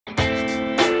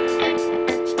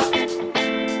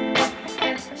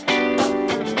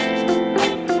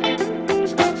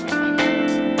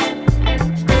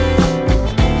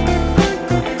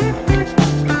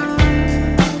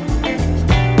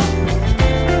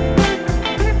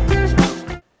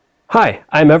Hi,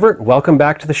 I'm Everett. Welcome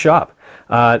back to the shop.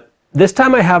 This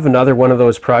time I have another one of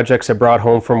those projects I brought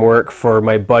home from work for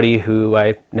my buddy who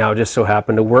I now just so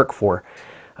happen to work for.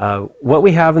 What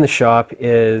we have in the shop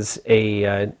is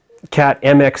a Cat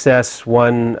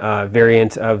MXS1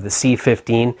 variant of the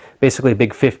C15, basically a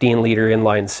big 15-liter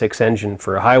inline 6 engine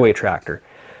for a highway tractor.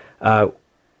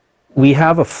 We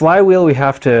have a flywheel we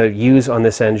have to use on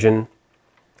this engine.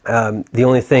 The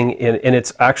only thing, and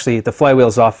it's actually, the flywheel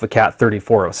is off of a Cat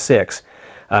 3406,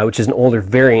 which is an older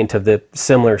variant of the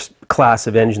similar class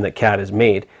of engine that Cat has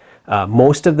made.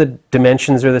 Most of the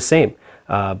dimensions are the same.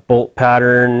 Bolt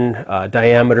pattern,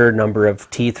 diameter, number of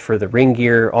teeth for the ring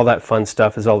gear, all that fun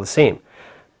stuff is all the same.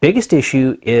 Biggest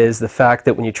issue is the fact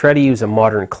that when you try to use a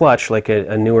modern clutch, like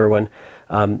a newer one,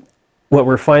 what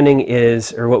we're finding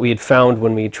is, or what we had found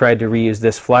when we tried to reuse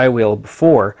this flywheel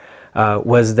before,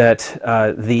 was that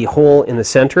the hole in the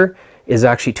center is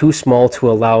actually too small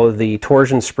to allow the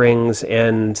torsion springs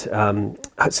and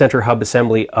center hub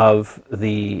assembly of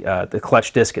the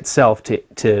clutch disc itself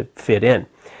to fit in.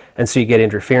 And so you get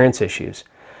interference issues.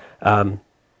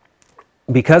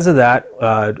 Because of that,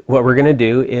 what we're going to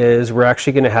do is we're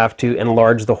actually going to have to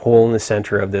enlarge the hole in the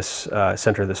center of this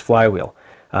flywheel.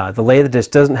 The lathe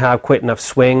just doesn't have quite enough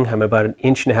swing. I'm about 1.5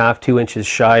 inches, 2 inches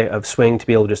shy of swing to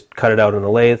be able to just cut it out on the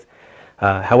lathe.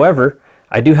 However,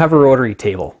 I do have a rotary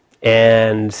table,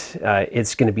 and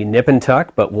it's going to be nip and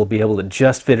tuck, but we'll be able to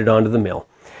just fit it onto the mill.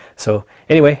 So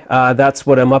anyway, that's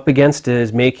what I'm up against,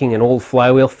 is making an old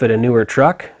flywheel fit a newer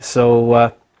truck.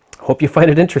 So hope you find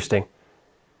it interesting.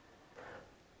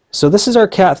 So this is our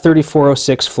Cat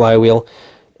 3406 flywheel.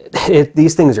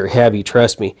 These things are heavy,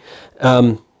 trust me.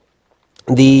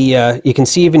 You can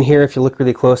see even here, if you look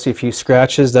really closely, a few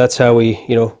scratches. That's how we,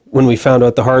 when we found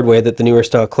out the hard way that the newer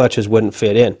style clutches wouldn't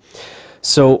fit in.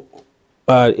 So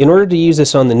in order to use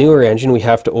this on the newer engine, we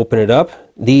have to open it up.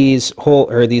 These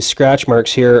scratch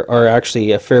marks here are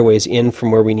actually a fair ways in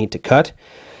from where we need to cut.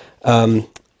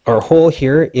 Our hole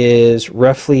here is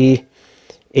roughly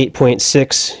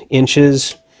 8.6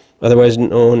 inches, otherwise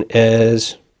known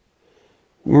as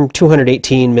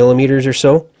 218 millimeters or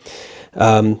so.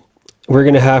 We're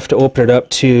going to have to open it up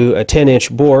to a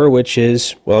 10-inch bore, which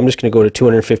is, well, I'm just going to go to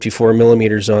 254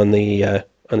 millimeters on the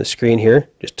screen here,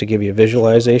 just to give you a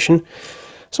visualization.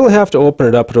 So we'll have to open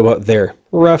it up at about there,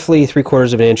 roughly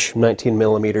 3/4 of an inch, 19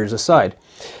 millimeters aside.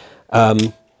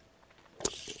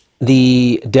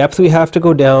 The depth we have to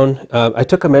go down, I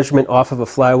took a measurement off of a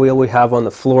flywheel we have on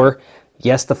the floor.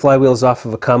 Yes, the flywheel is off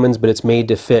of a Cummins, but it's made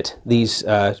to fit these,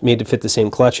 made to fit the same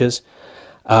clutches.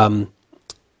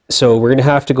 So we're going to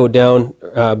have to go down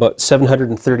about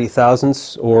 730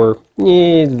 thousandths, or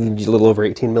a little over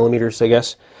 18 millimeters, I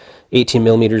guess, 18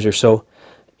 millimeters or so,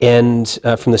 and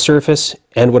from the surface.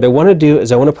 And what I want to do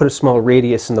is I want to put a small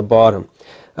radius in the bottom.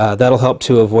 That'll help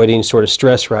to avoid any sort of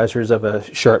stress risers of a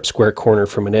sharp square corner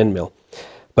from an end mill.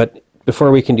 But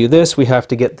before we can do this, we have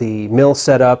to get the mill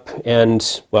set up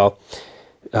and, well,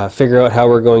 figure out how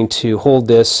we're going to hold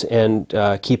this and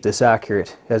keep this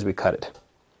accurate as we cut it.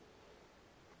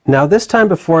 Now this time,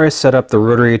 before I set up the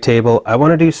rotary table, I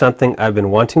want to do something I've been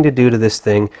wanting to do to this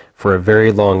thing for a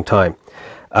very long time.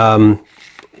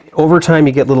 Over time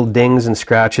you get little dings and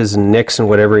scratches and nicks and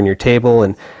whatever in your table,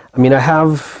 and I mean I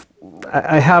have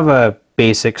a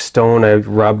basic stone I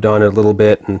rubbed on it a little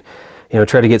bit and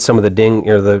try to get some of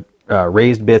the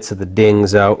raised bits of the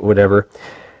dings out, whatever.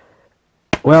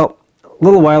 Well, a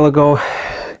little while ago,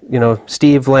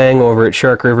 Steve Lang over at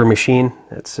Shark River Machine,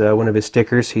 that's one of his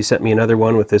stickers. He sent me another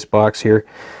one with this box here.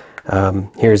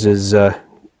 Here's his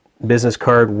business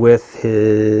card with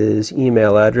his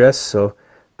email address, so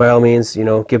by all means,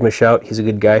 give him a shout. He's a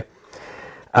good guy.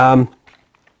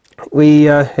 We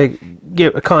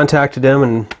contacted him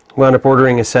and wound up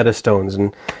ordering a set of stones.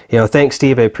 And thanks,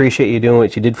 Steve. I appreciate you doing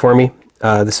what you did for me.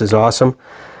 This is awesome.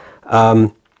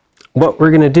 What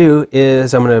we're going to do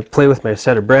is I'm going to play with my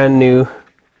set of brand new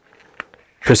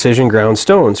precision ground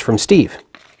stones from Steve.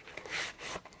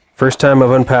 First time I've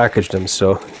unpackaged them,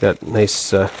 so got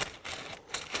nice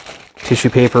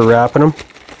tissue paper wrapping them.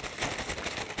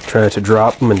 Trying to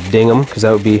drop them and ding them, because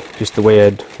that would be just the way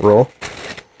I'd roll.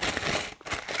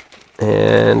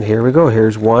 And here we go.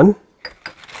 Here's one.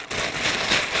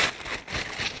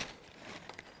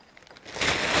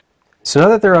 So now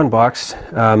that they're unboxed,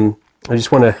 I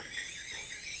just want to, I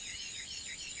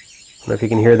don't know if you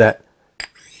can hear that.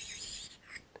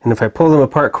 And if I pull them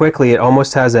apart quickly, it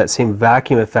almost has that same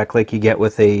vacuum effect like you get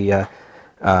with a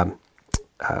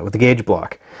gauge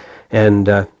block. And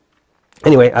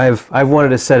anyway, I've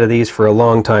wanted a set of these for a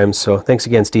long time, so thanks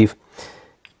again, Steve.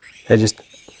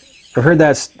 I've heard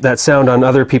that sound on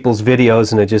other people's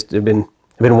videos, and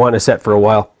I've been wanting to set for a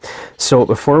while. So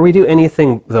before we do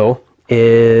anything though,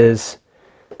 is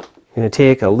I'm going to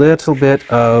take a little bit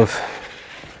of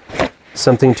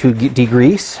something to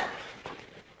degrease.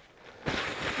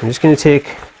 I'm just going to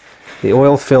take the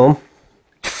oil film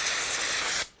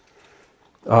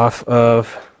off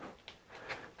of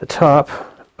the top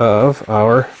of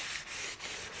our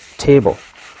table.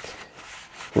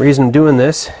 The reason I'm doing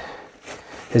this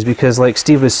is because, like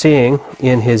Steve was saying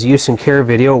in his use and care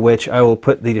video, which I will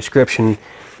put the description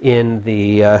in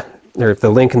the or the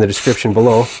link in the description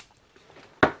below,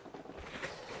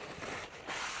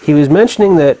 he was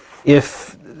mentioning that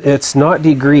if it's not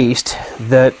degreased,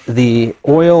 that the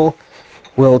oil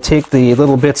will take the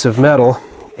little bits of metal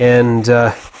and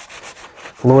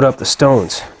load up the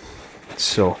stones.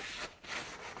 So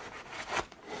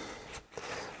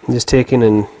I'm just taking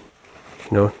and,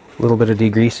 a little bit of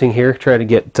degreasing here, try to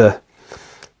get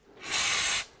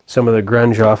some of the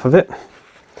grunge off of it.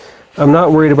 I'm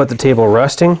not worried about the table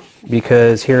rusting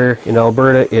because here in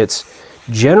Alberta it's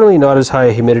generally not as high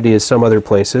a humidity as some other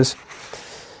places,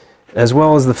 as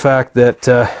well as the fact that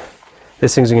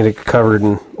this thing's going to get covered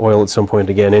in oil at some point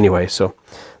again anyway. So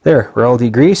there, we're all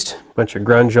degreased, bunch of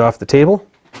grunge off the table.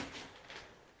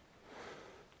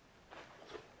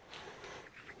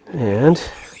 And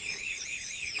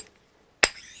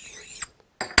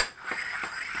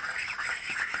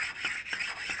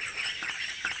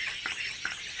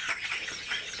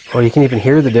oh, you can even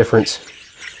hear the difference.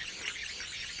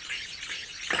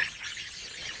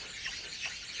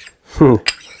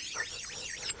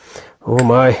 Oh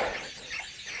my.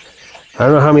 I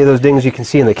don't know how many of those dings you can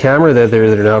see in the camera that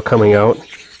are now coming out.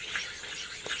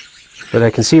 But I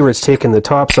can see where it's taking the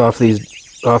tops off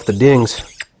the dings.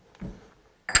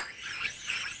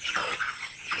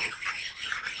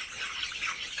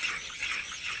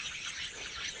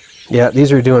 Yeah,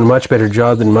 these are doing a much better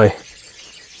job than my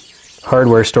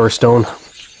hardware store stone.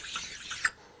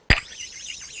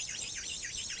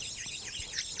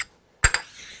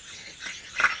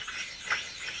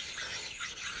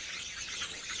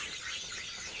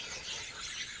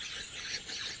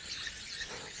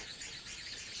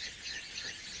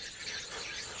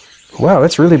 Wow,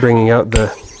 that's really bringing out the...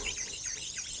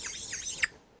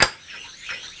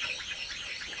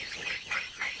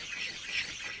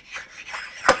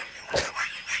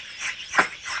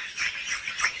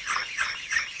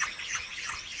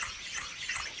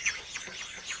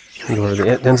 Go to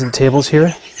the ends of the tables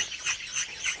here.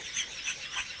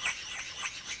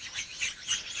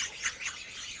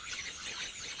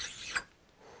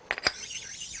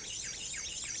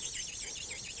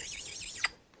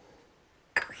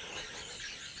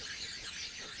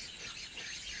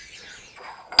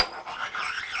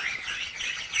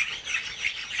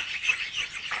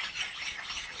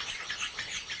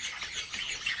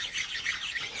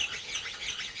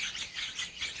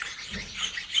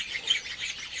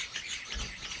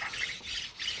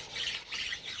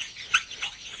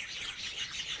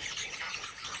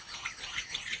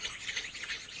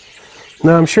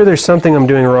 Now, I'm sure there's something I'm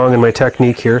doing wrong in my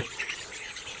technique here.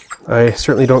 I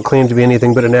certainly don't claim to be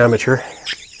anything but an amateur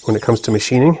when it comes to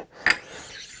machining.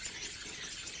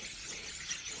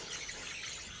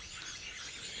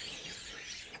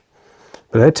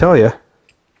 But I tell you,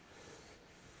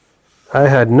 I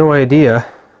had no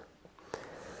idea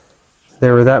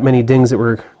there were that many dings that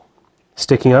were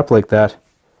sticking up like that.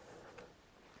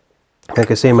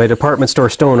 Like I say, my department store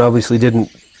stone obviously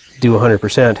didn't do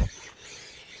 100%.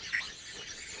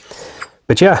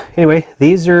 But yeah, anyway,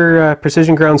 these are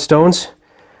precision ground stones.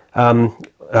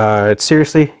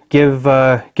 Seriously, give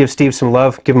Steve some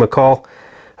love. Give him a call.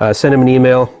 Send him an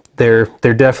email. They're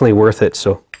definitely worth it.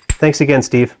 So thanks again,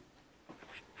 Steve.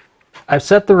 I've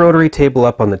set the rotary table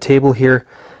up on the table here.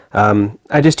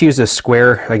 I just used a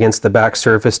square against the back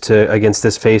surface against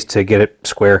this face to get it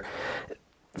square.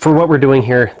 For what we're doing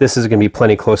here, this is going to be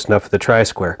plenty close enough for the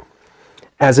tri-square.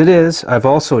 As it is, I've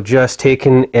also just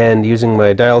taken and using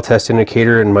my dial test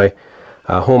indicator and my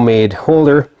homemade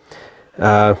holder,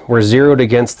 we're zeroed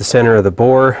against the center of the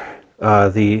bore.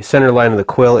 The center line of the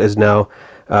quill is now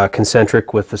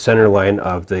concentric with the center line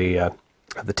of the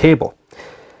table.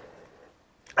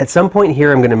 At some point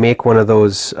here, I'm going to make one of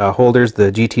those holders,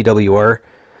 the GTWR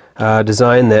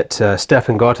design that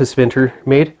Stefan Gotteswinter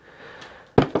made,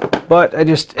 but I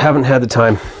just haven't had the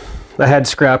time. I had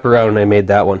scrap around and I made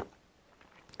that one.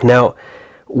 Now,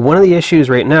 one of the issues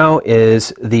right now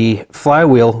is the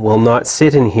flywheel will not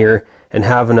sit in here and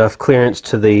have enough clearance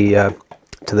to the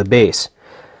base.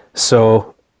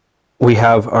 So we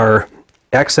have our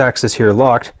x-axis here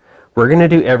locked. We're going to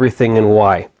do everything in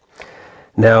y.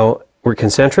 Now, we're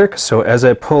concentric, so as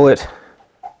I pull it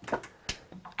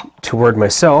toward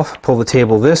myself, pull the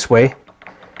table this way,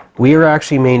 we are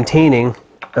actually maintaining,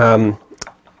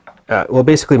 well,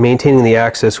 basically maintaining the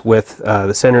axis with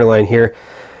the center line here,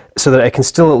 so that I can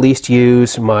still at least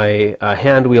use my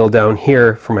hand wheel down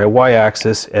here for my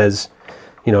y-axis as,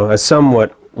 you know, a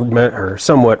somewhat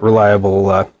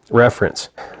reliable reference.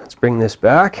 Let's bring this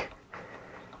back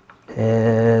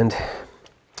and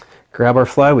grab our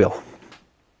flywheel.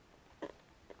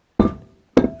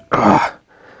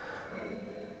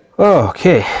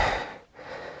 Okay.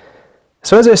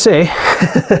 So as I say,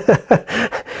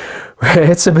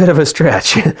 it's a bit of a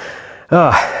stretch.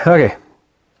 Okay.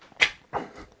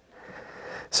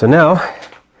 So now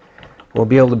we'll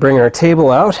be able to bring our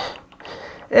table out.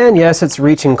 And yes, it's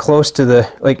reaching close to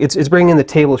the, like, it's bringing the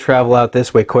table travel out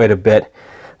this way quite a bit.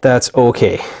 That's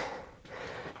okay.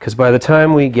 Because by the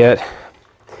time we get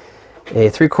a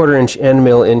 3/4 inch end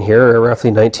mill in here, or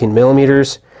roughly 19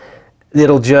 millimeters,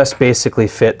 it'll just basically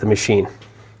fit the machine.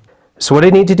 So what I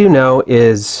need to do now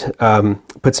is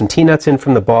put some T-nuts in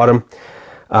from the bottom,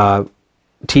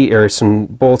 or some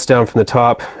bolts down from the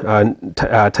top,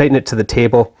 tighten it to the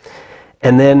table,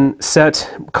 and then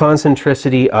set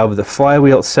concentricity of the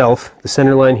flywheel itself, the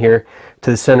center line here,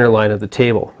 to the center line of the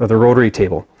table, of the rotary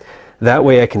table. That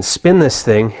way I can spin this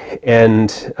thing,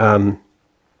 and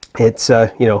it's,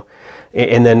 you know,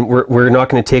 and then we're not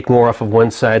going to take more off of one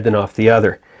side than off the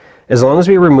other. As long as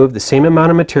we remove the same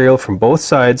amount of material from both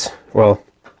sides, well,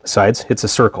 sides, it's a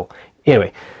circle.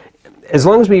 Anyway, as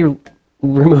long as we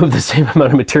remove the same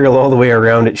amount of material all the way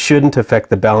around, it shouldn't affect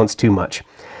the balance too much.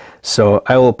 So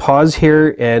I will pause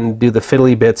here and do the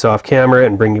fiddly bits off camera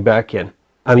and bring you back in.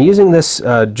 I'm using this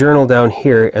journal down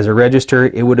here as a register.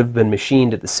 It would have been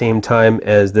machined at the same time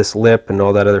as this lip and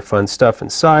all that other fun stuff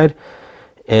inside.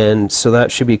 And so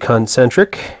that should be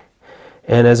concentric.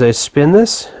 And as I spin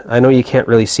this, I know you can't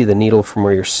really see the needle from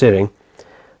where you're sitting,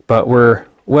 but we're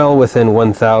well within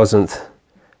 1/1000th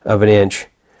of an inch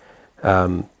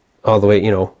all the way,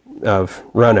 you know, of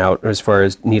run out as far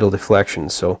as needle deflection,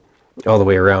 so all the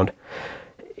way around.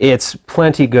 It's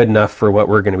plenty good enough for what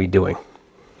we're going to be doing.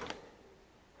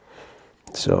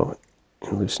 So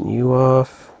loosen you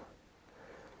off.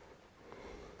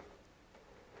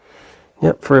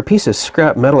 Yep, for a piece of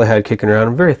scrap metal I had kicking around,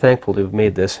 I'm very thankful to have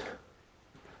made this.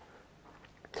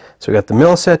 So we got the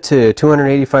mill set to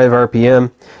 285 RPM,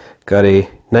 got a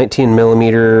 19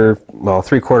 millimeter, well,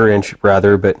 3/4 inch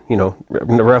rather, but you know,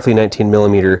 roughly 19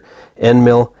 millimeter end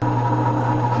mill.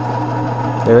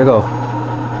 There we go.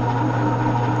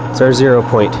 It's our 0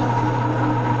 point.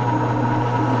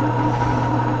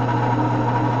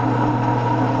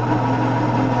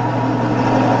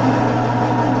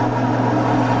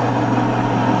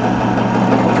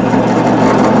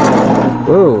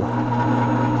 Whoa.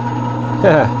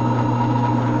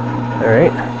 All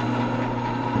right.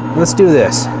 Let's do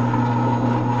this.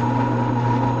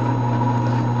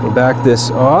 We'll back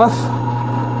this off.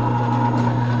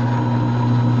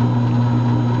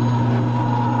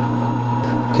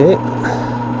 Okay.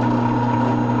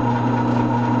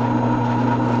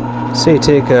 Say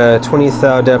take a 20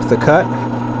 thou depth of cut.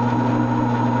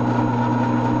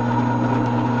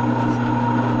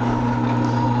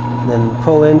 And then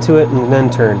pull into it and then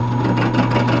turn.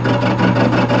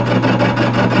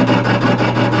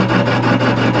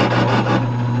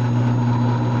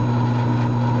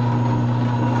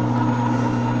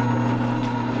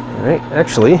 Alright,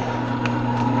 actually,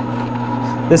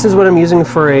 this is what I'm using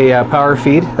for a power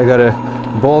feed. I got a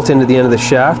bolt into the end of the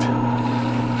shaft.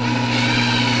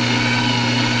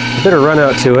 A bit of run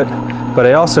out to it, but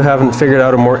I also haven't figured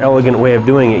out a more elegant way of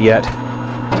doing it yet.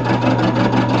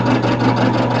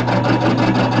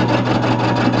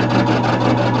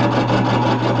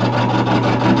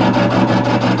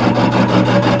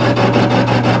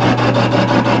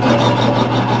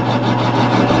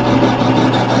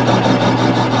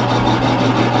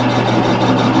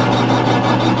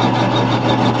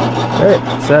 Alright,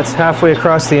 so that's halfway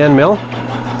across the end mill.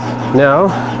 Now,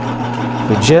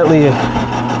 we gently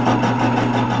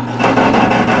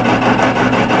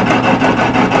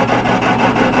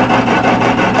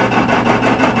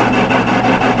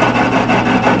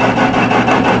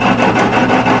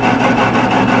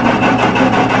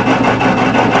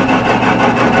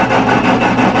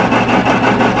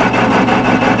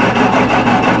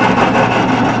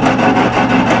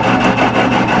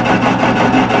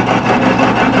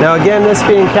Now again, this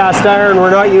being cast iron, we're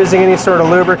not using any sort of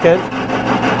lubricant.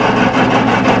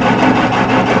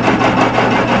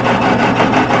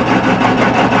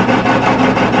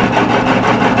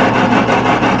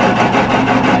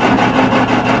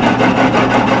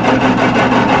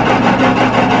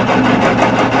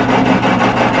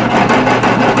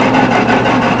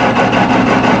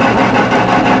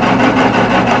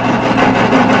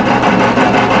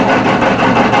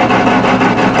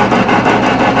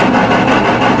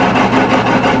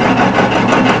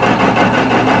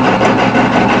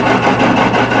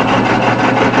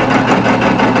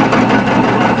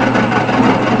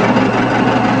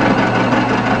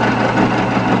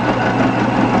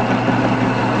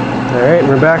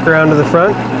 We're back around to the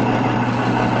front.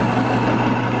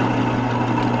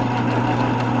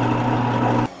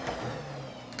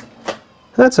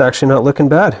 That's actually not looking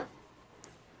bad.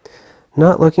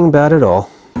 Not looking bad at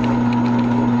all.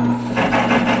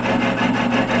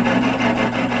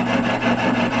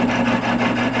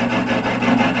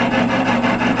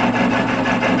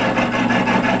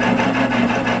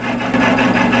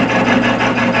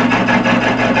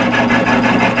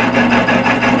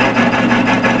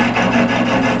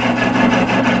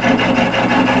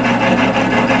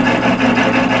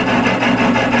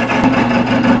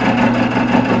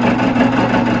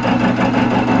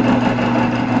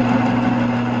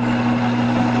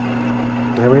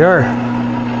 There we are.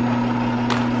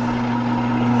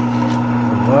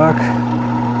 Look.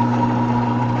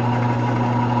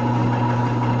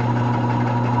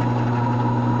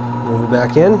 Move it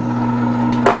back in.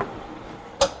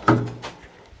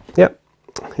 Yep,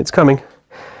 it's coming.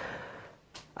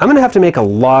 I'm going to have to make a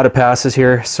lot of passes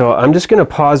here, so I'm just going to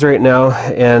pause right now,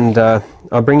 and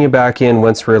I'll bring you back in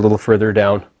once we're a little further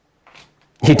down.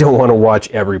 You don't want to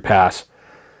watch every pass.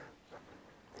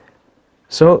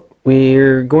 So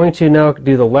we're going to now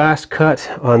do the last cut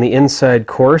on the inside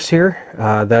course here.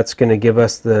 That's going to give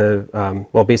us the,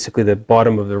 well, basically the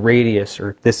bottom of the radius,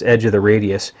 or this edge of the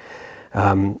radius,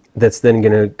 that's then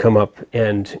going to come up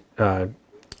and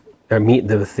meet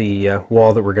the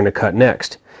wall that we're going to cut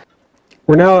next.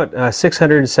 We're now at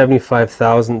 675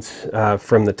 thousandths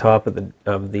from the top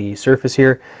of the surface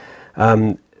here.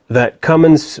 That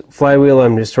Cummins flywheel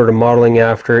I'm just sort of modeling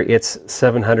after, it's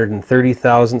 730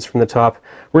 thousandths from the top.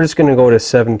 We're just going to go to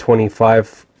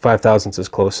 725, 5 thousandths is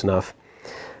close enough.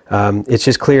 It's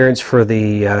just clearance for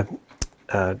the,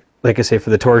 like I say, for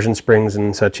the torsion springs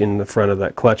and such in the front of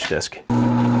that clutch disc.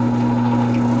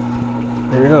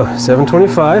 There we go,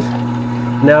 725.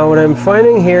 Now what I'm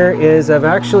finding here is I've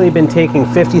actually been taking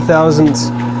 50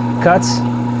 thousandths cuts.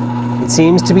 It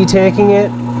seems to be taking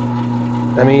it.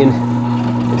 I mean,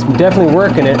 it's definitely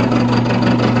working it.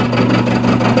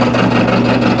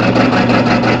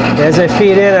 As I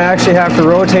feed in, I actually have to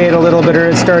rotate a little bit or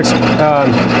it starts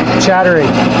chattering.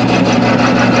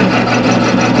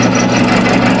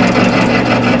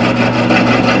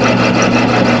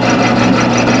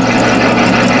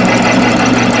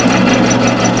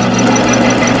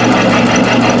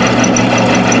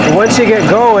 And once you get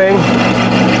going,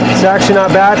 it's actually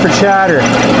not bad for chatter.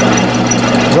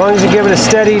 As long as you give it a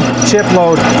steady chip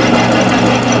load.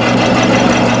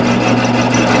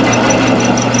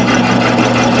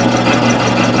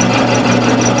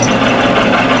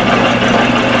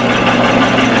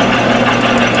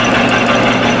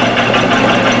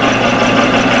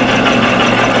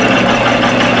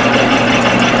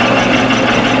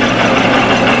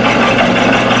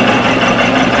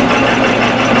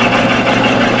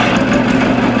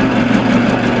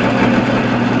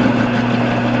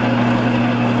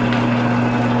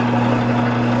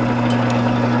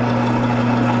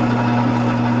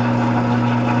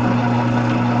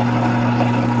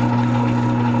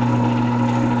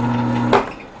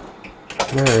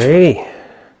 Alrighty.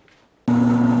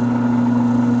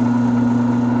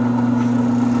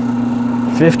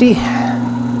 50.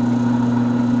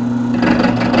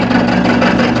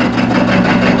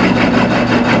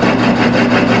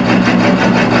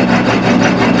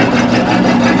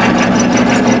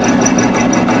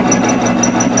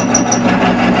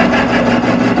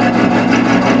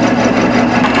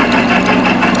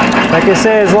 Like I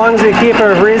say, as long as we keep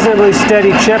a reasonably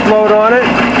steady chip load on it,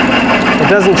 it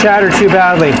doesn't chatter too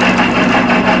badly.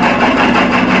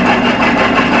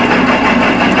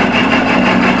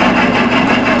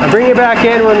 I'll bring you back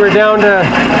in when we're down to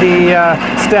the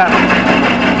step.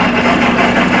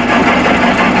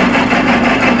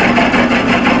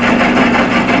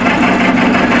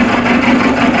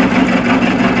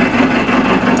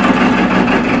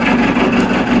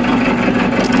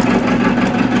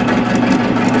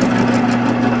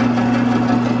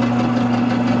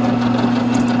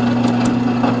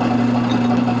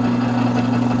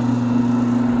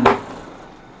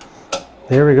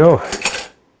 There we go.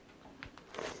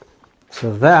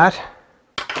 So that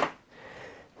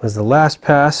was the last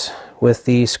pass with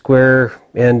the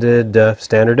square-ended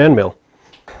standard end mill.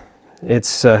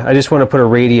 It's I just want to put a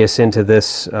radius into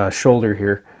this shoulder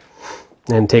here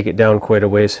and take it down quite a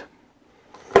ways.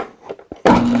 I'm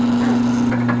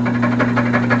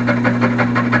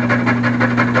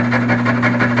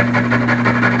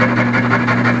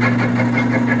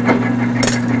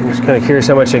just kind of curious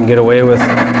how much I can get away with.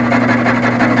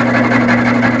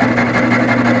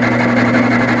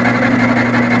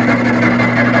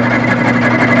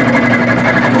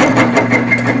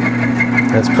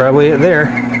 That's probably it there.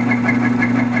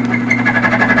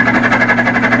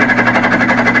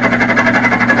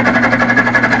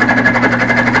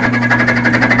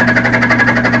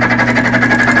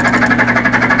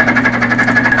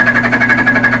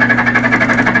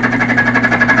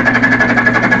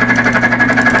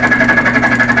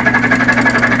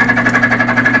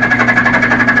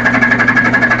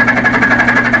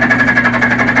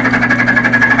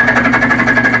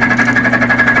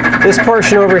 This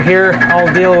portion over here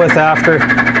I'll deal with after.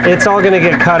 It's all going to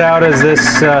get cut out as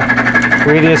this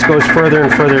radius goes further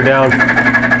and further down.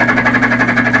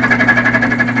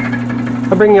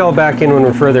 I'll bring you all back in when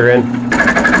we're further in.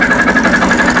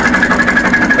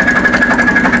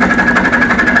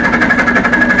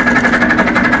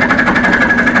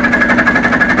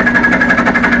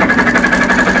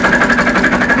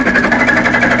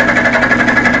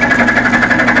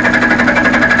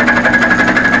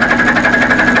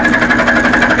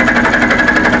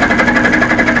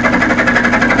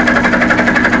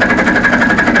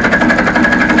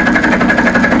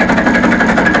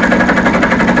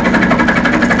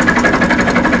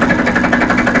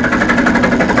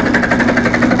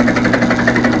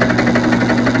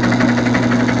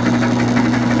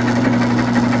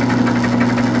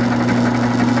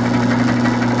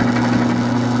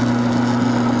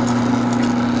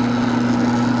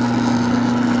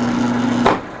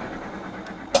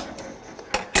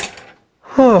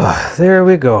 Oh, there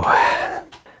we go.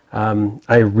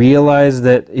 I realize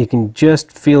that you can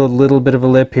just feel a little bit of a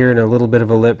lip here and a little bit of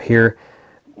a lip here.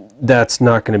 That's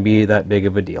not going to be that big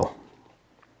of a deal.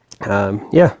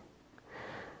 Yeah,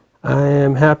 I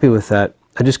am happy with that.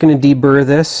 I'm just going to deburr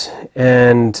this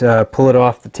and pull it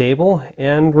off the table,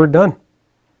 and we're done.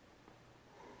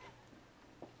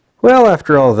 Well,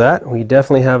 after all that, we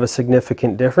definitely have a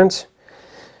significant difference.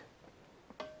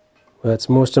 What's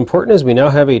most important is we now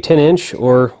have a 10-inch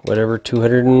or whatever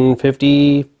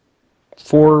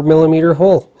 254 millimeter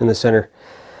hole in the center.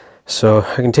 So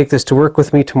I can take this to work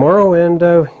with me tomorrow, and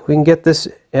we can get this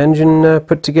engine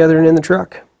put together and in the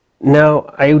truck.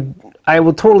 Now I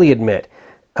will totally admit,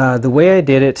 the way I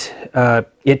did it,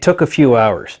 it took a few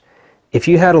hours. If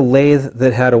you had a lathe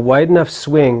that had a wide enough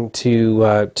swing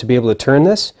to be able to turn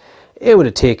this, it would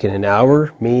have taken an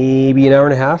hour, maybe an hour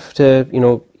and a half to,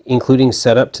 including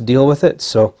setup to deal with it.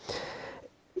 So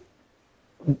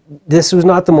this was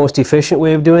not the most efficient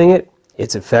way of doing it.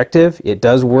 It's effective, it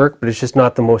does work, but it's just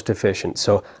not the most efficient.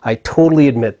 So I totally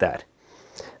admit that.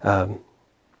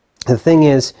 The thing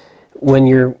is, when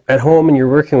you're at home and you're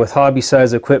working with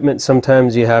hobby-size equipment,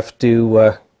 sometimes you have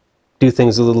to do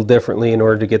things a little differently in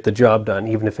order to get the job done,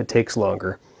 even if it takes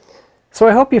longer. So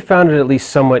I hope you found it at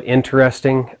least somewhat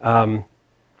interesting.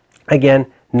 Again,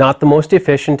 not the most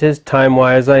efficient is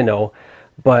time-wise, I know,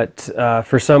 but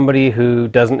for somebody who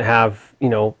doesn't have,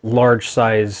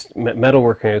 large-size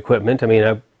metalworking equipment, I mean,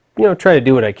 I, try to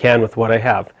do what I can with what I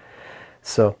have.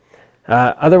 So,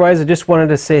 otherwise, I just wanted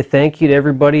to say thank you to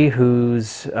everybody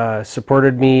who's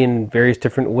supported me in various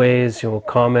different ways.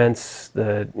 Comments,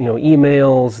 the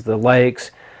emails, the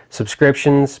likes,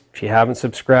 subscriptions. If you haven't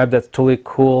subscribed, that's totally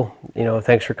cool.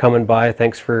 Thanks for coming by.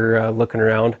 Thanks for looking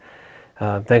around.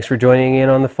 Thanks for joining in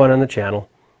on the fun on the channel.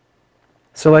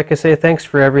 So like I say, thanks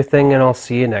for everything, and I'll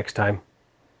see you next time.